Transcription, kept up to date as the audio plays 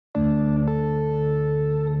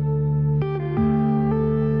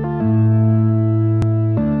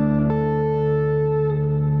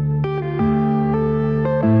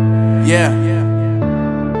Yeah.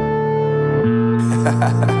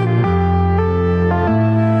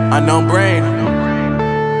 Unknown Brain,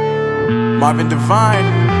 Marvin Divine.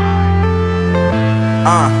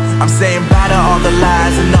 I'm saying bye to all the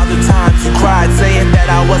lies and all the times you cried, saying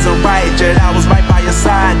that I wasn't right, yet I was right by your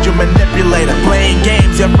side. You manipulator, playing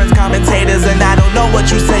games, your friends commentators, and I don't know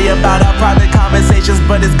what you say about our private conversations,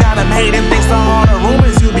 but it's got them hating. Thanks to all the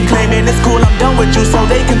rumors you be claiming. It's cool, I'm done with you, so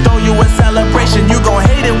they can throw you a celebration. You gon'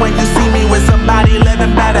 hate it when you see me with somebody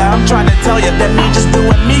living better. I'm trying to tell you that me just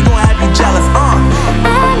doing me gon' have you jealous.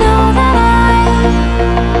 I know that I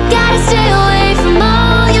gotta stay away from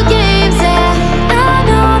all your games, yeah. I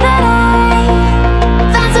know that I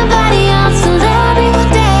found somebody else to love me one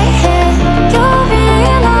day, yeah. You'll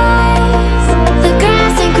realize the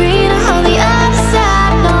grass ain't greener on the other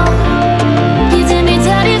side, no. You did me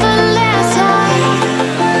dirty for the last time,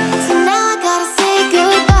 so now I gotta say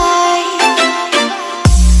goodbye.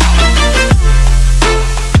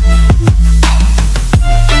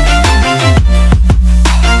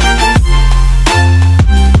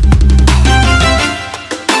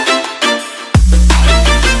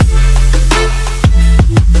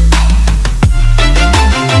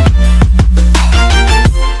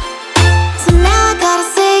 So now I gotta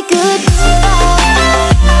say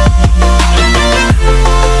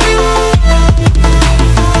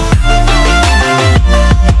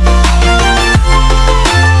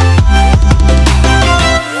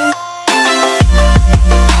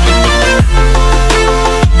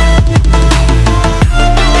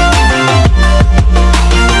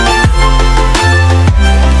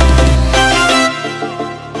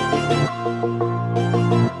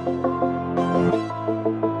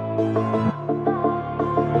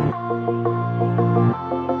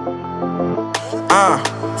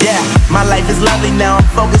Yeah, my life is lovely now, I'm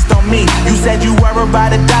focused on me. You said you were about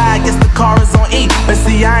to die, I guess the car is on E. But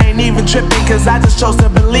see, I ain't even tripping, cause I just chose to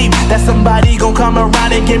believe that somebody gon' come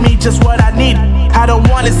around and give me just what I need. I don't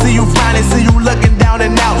wanna see you frowning, see you looking down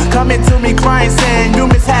and out, coming to me crying, saying you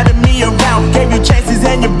miss having me around. Gave you chances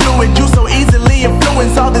and you blew it, you so easily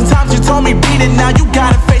influenced. All the times you told me beat it, now you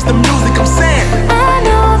gotta face the music, I'm saying